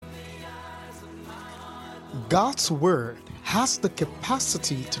God's Word has the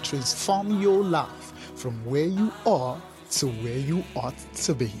capacity to transform your life from where you are to where you ought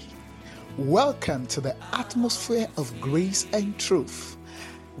to be. Welcome to the atmosphere of grace and truth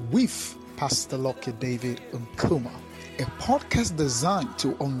with Pastor Lucky David Nkuma, a podcast designed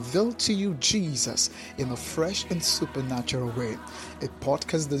to unveil to you Jesus in a fresh and supernatural way. A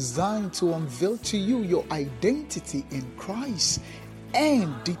podcast designed to unveil to you your identity in Christ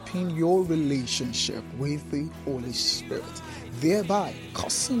and deepen your relationship with the Holy Spirit, thereby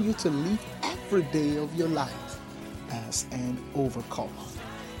causing you to live every day of your life as an overcomer.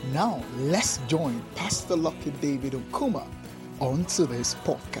 Now, let's join Pastor Lucky David Nkuma on today's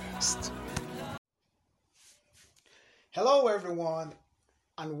podcast. Hello, everyone,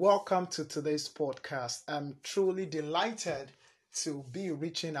 and welcome to today's podcast. I'm truly delighted to be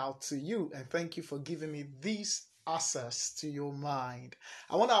reaching out to you, and thank you for giving me this access to your mind.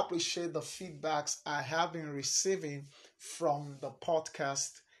 I want to appreciate the feedbacks I have been receiving from the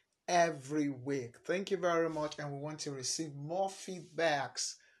podcast every week. Thank you very much, and we want to receive more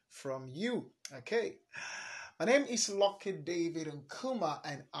feedbacks from you. Okay, my name is Lucky David Nkuma,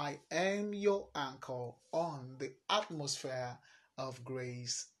 and I am your anchor on the atmosphere of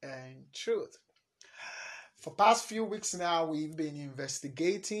grace and truth. For past few weeks now, we've been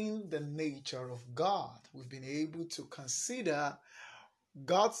investigating the nature of God. We've been able to consider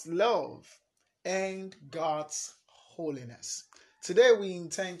God's love and God's holiness. Today, we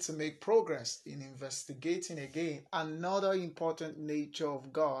intend to make progress in investigating again another important nature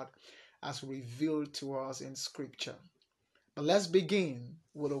of God as revealed to us in Scripture. But let's begin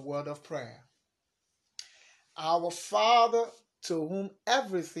with a word of prayer. Our Father, to whom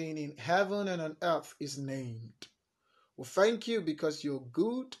everything in heaven and on earth is named, we thank you because you're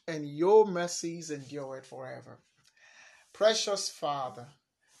good and your mercies endure forever. Precious Father,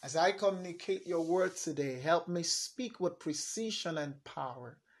 as I communicate your word today, help me speak with precision and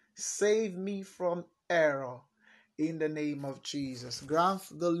power. Save me from error in the name of Jesus. Grant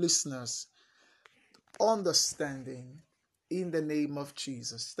the listeners understanding in the name of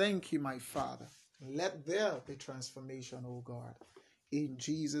Jesus. Thank you, my Father. Let there be transformation, O God. In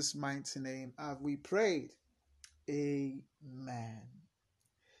Jesus' mighty name have we prayed. Amen.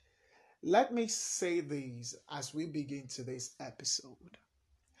 Let me say this as we begin today's episode.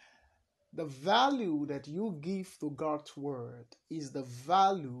 The value that you give to God's word is the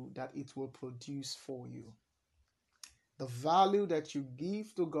value that it will produce for you. The value that you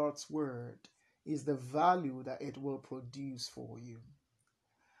give to God's word is the value that it will produce for you.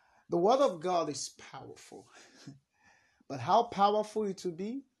 The word of God is powerful, but how powerful it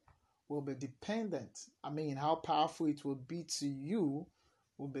will be dependent. How powerful it will be to you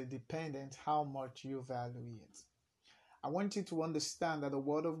will be dependent how much you value it. I want you to understand that the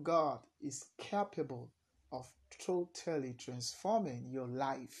word of God is capable of totally transforming your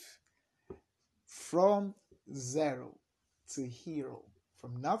life from zero to hero,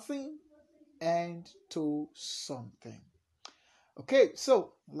 from nothing and to something. Okay,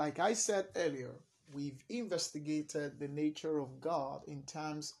 so like I said earlier, we've investigated the nature of God in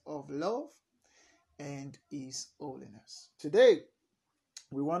terms of love and His holiness. Today,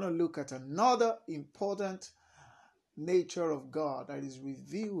 we want to look at another important nature of God that is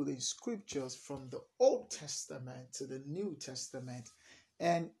revealed in scriptures from the Old Testament to the New Testament,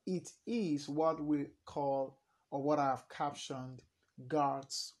 and it is what we call, or what I have captioned,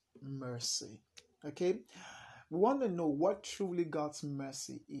 God's mercy. Okay, we want to know what truly God's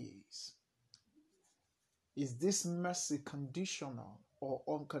mercy is. Is this mercy conditional or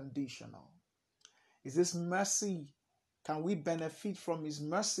unconditional? Is this mercy, can we benefit from His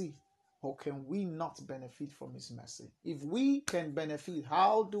mercy, or can we not benefit from His mercy? If we can benefit,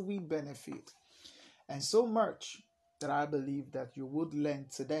 how do we benefit? And so much that I believe that you would learn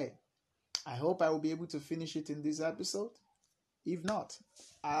today. I hope I will be able to finish it in this episode. If not,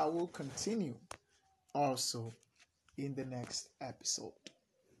 I will continue also in the next episode.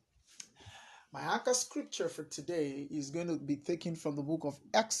 My anchor scripture for today is going to be taken from the book of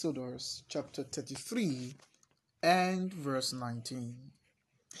Exodus, chapter 33 and verse 19.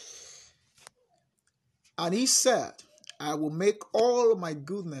 And he said, I will make all my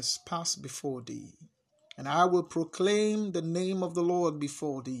goodness pass before thee, and I will proclaim the name of the Lord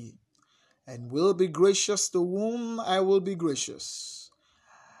before thee, and will be gracious to whom I will be gracious,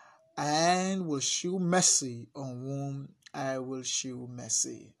 and will shew mercy on whom I will shew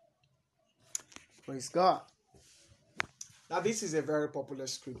mercy. Praise God. Now, this is a very popular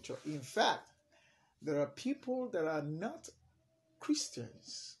scripture. In fact, there are people that are not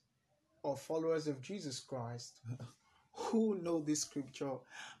Christians or followers of Jesus Christ who know this scripture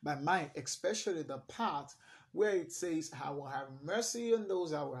by mind, especially the part where it says, I will have mercy on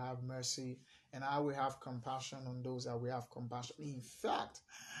those I will have mercy, and I will have compassion on those I will have compassion. In fact,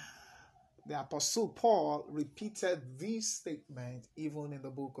 the Apostle Paul repeated this statement even in the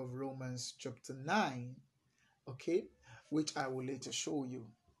book of Romans chapter 9, okay, which I will later show you.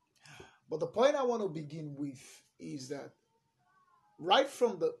 But the point I want to begin with is that right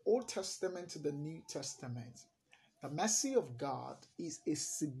from the Old Testament to the New Testament, the mercy of God is a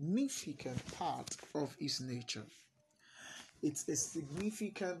significant part of his nature. It's a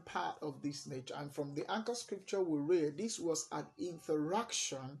significant part of this nature. And from the anchor scripture we read, this was an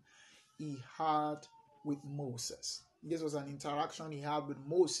interaction he had with Moses. This was an interaction he had with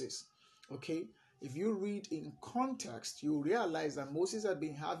Moses. Okay? If you read in context, you realize that Moses had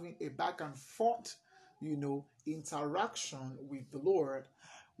been having a back and forth, interaction with the Lord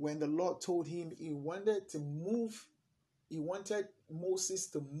when the Lord told him he wanted Moses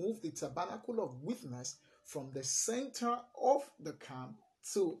to move the tabernacle of witness from the center of the camp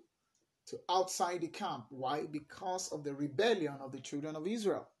to outside the camp. Why? Because of the rebellion of the children of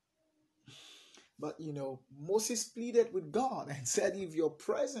Israel. But Moses pleaded with God and said, if your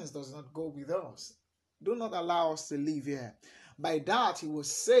presence does not go with us, do not allow us to live here. By that, he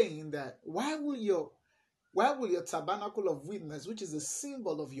was saying that why will your tabernacle of witness, which is a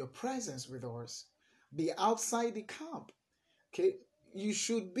symbol of your presence with us, be outside the camp? Okay, you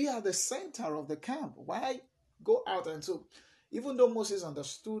should be at the center of the camp. Why go out? And so, even though Moses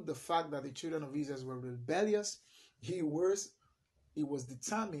understood the fact that the children of Israel were rebellious, he was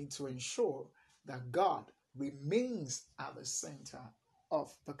determined to ensure that God remains at the center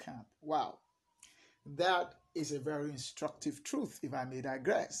of the camp. Wow. That is a very instructive truth, if I may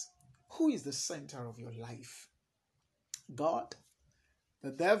digress. Who is the center of your life? God,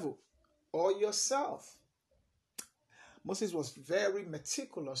 the devil, or yourself? Moses was very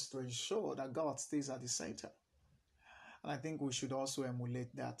meticulous to ensure that God stays at the center. And I think we should also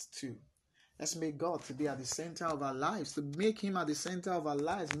emulate that too. Let's make God to be at the center of our lives. To make him at the center of our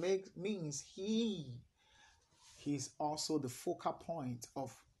lives means he's also the focal point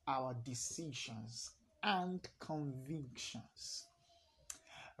of our decisions and convictions.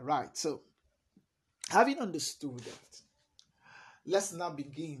 Right, so having understood that, let's now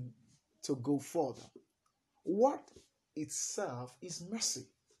begin to go further. What itself is mercy?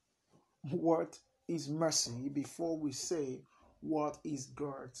 What is mercy before we say what is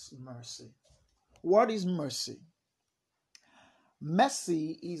God's mercy? What is mercy?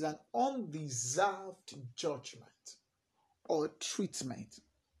 Mercy is an undeserved judgment or treatment.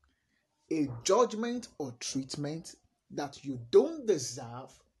 A judgment or treatment that you don't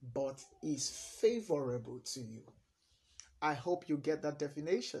deserve but is favorable to you. I hope you get that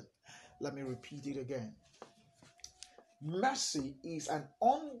definition. Let me repeat it again. Mercy is an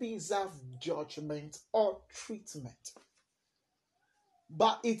undeserved judgment or treatment.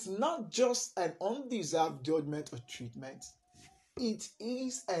 But it's not just an undeserved judgment or treatment. It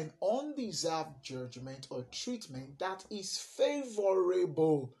is an undeserved judgment or treatment that is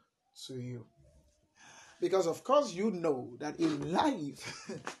favorable to you. Because of course you know that in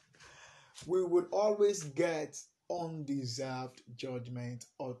life we would always get undeserved judgment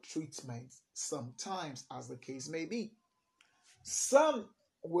or treatment, sometimes as the case may be. Some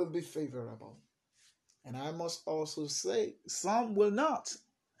will be favorable. And I must also say, some will not.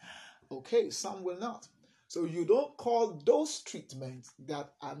 Okay, some will not. So you don't call those treatments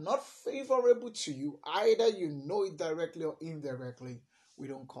that are not favorable to you, either you know it directly or indirectly, we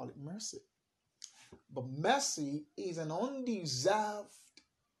don't call it mercy. But mercy is an undeserved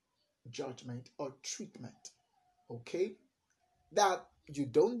judgment or treatment, okay, that you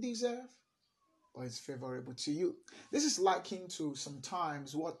don't deserve, but it's favorable to you. This is likened to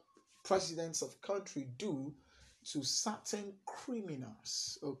sometimes what presidents of country do to certain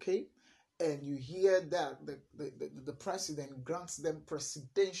criminals, okay? And you hear that the president grants them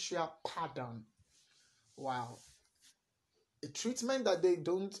presidential pardon. Wow. A treatment that they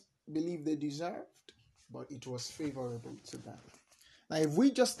don't believe they deserved, but it was favorable to them. Now, if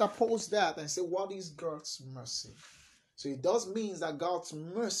we just oppose that and say, what is God's mercy? So it does mean that God's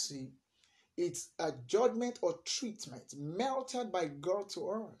mercy, it's a judgment or treatment melted by God to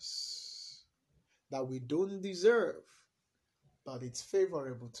us that we don't deserve, but it's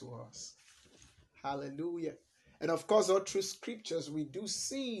favorable to us. Hallelujah. And of course, all through scriptures, we do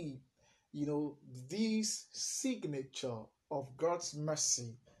see, this signature of God's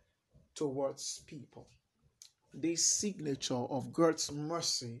mercy towards people. This signature of God's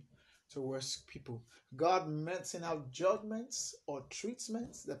mercy towards people. God meting out judgments or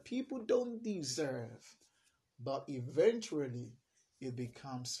treatments that people don't deserve, but eventually it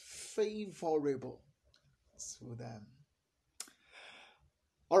becomes favorable to them.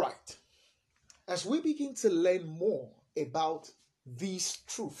 All right. As we begin to learn more about these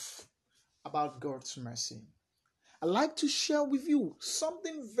truths about God's mercy, I'd like to share with you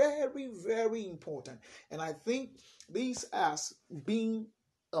something very, very important. And I think this has been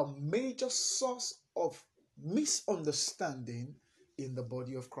a major source of misunderstanding in the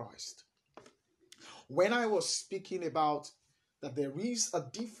body of Christ. When I was speaking about that there is a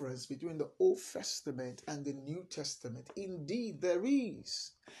difference between the Old Testament and the New Testament, indeed there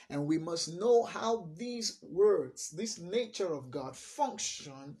is. And we must know how these words, this nature of God,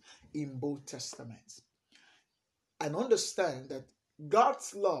 function in both testaments. And understand that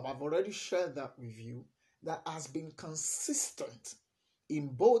God's love, I've already shared that with you, that has been consistent in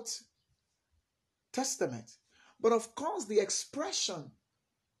both testaments. But of course, the expression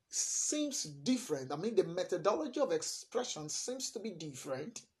seems different. I mean, the methodology of expression seems to be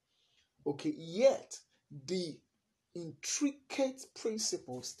different. Okay, yet the intricate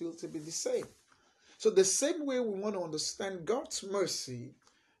principles still to be the same. So the same way we want to understand God's mercy,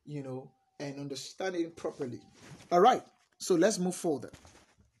 and understand it properly. All right, so let's move further.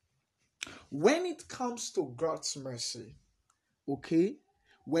 When it comes to God's mercy, okay,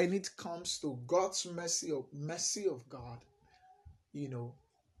 when it comes to God's mercy of God,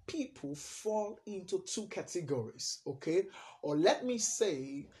 people fall into two categories, okay? Or let me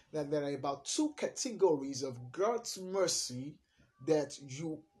say that there are about two categories of God's mercy that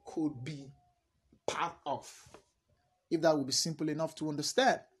you could be part of. If that would be simple enough to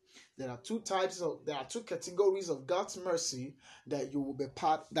understand. There are two categories of God's mercy that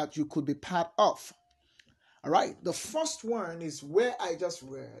you could be part of. All right. The first one is where I just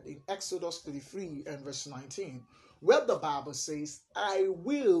read in Exodus 33 and verse 19, where the Bible says, I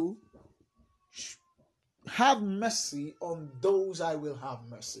will have mercy on those I will have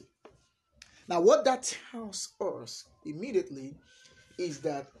mercy. Now, what that tells us immediately is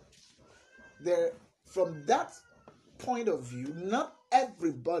that from that point of view, not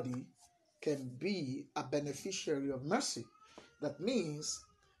everybody can be a beneficiary of mercy. That means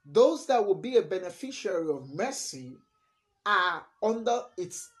those that will be a beneficiary of mercy are under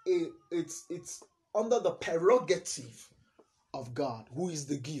it's under the prerogative of God, who is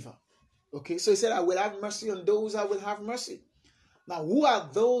the giver. Okay, so he said, I will have mercy on those I will have mercy. Now, who are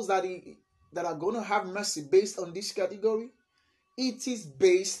those that are going to have mercy based on this category? It is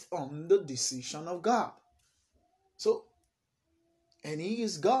based on the decision of God. So, and he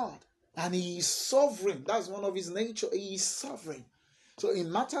is God, and he is sovereign. That's one of his nature. He is sovereign. So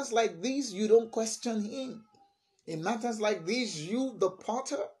in matters like these, you don't question him. In matters like these, you the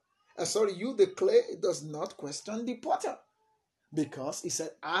clay, does not question the potter. Because he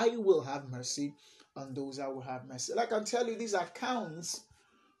said, I will have mercy on those I will have mercy. Like I can tell you, these accounts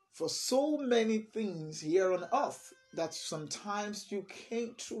for so many things here on earth that sometimes you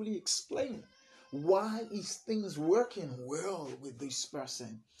can't truly explain. Why is things working well with this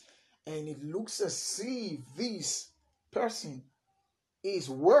person? And it looks as if this person is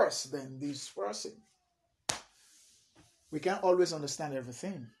worse than this person. We can't always understand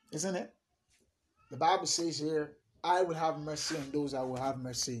everything, isn't it? The Bible says here, I will have mercy on those I will have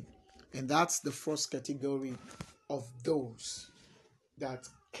mercy. And that's the first category of those that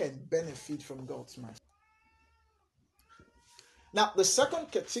can benefit from God's mercy. Now, the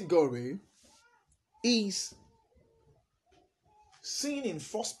second category is seen in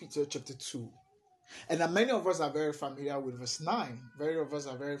 1 Peter chapter 2. And many of us are very familiar with verse 9. Many of us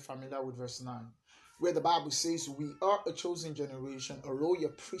are very familiar with verse 9, where the Bible says, we are a chosen generation, a royal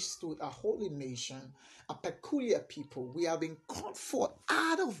priesthood, a holy nation, a peculiar people. We have been called forth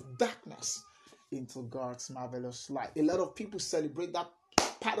out of darkness into God's marvelous light. A lot of people celebrate that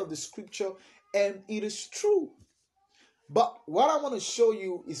part of the scripture, and it is true. But what I want to show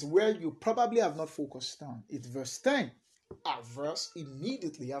you is where you probably have not focused on. It's verse 10, a verse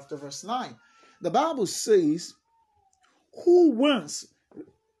immediately after verse 9. The Bible says, who once,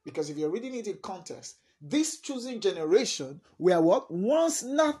 because if you're reading it in context, this chosen generation were what? Once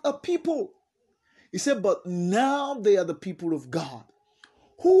not a people. He said, but now they are the people of God,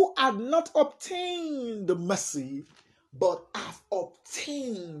 who had not obtained the mercy, but have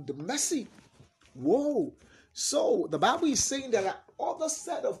obtained mercy. Whoa. So the Bible is saying there are other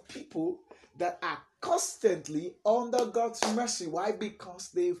set of people that are constantly under God's mercy. Why? Because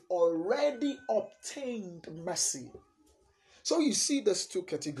they've already obtained mercy. So you see there's two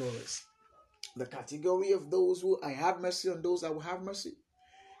categories. The category of those who I have mercy on those I will have mercy.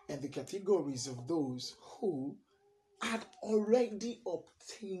 And the categories of those who had already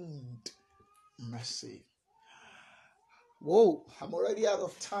obtained mercy. Whoa, I'm already out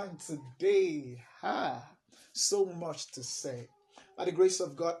of time today. So much to say. By the grace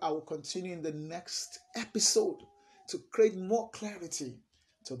of God, I will continue in the next episode to create more clarity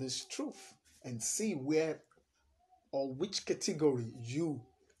to this truth and see where or which category you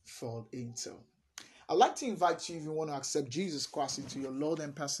fall into. I'd like to invite you, if you want to accept Jesus Christ into your Lord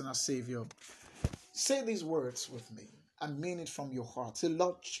and personal Savior, say these words with me and mean it from your heart. Say,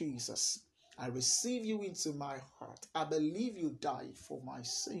 Lord Jesus, I receive you into my heart. I believe you died for my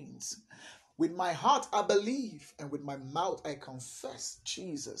sins. With my heart I believe, and with my mouth I confess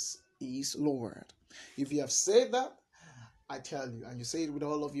Jesus is Lord. If you have said that, I tell you, and you say it with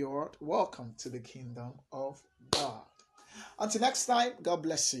all of your heart, welcome to the kingdom of God. Until next time, God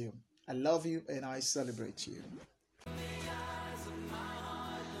bless you. I love you and I celebrate you.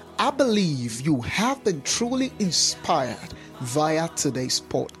 I believe you have been truly inspired via today's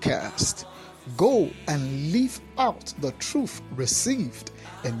podcast. Go and live out the truth received,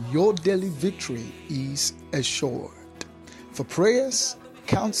 and your daily victory is assured. For prayers,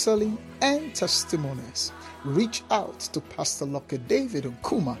 counseling, and testimonies, reach out to Pastor Lucky David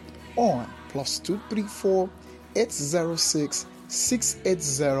Nkuma on +234 806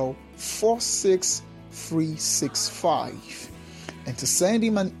 680 46365. And to send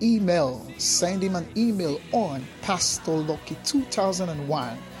him an email on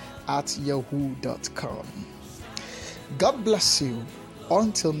pastorlucky2001@yahoo.com. God bless you.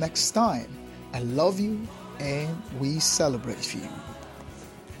 Until next time, I love you and we celebrate you.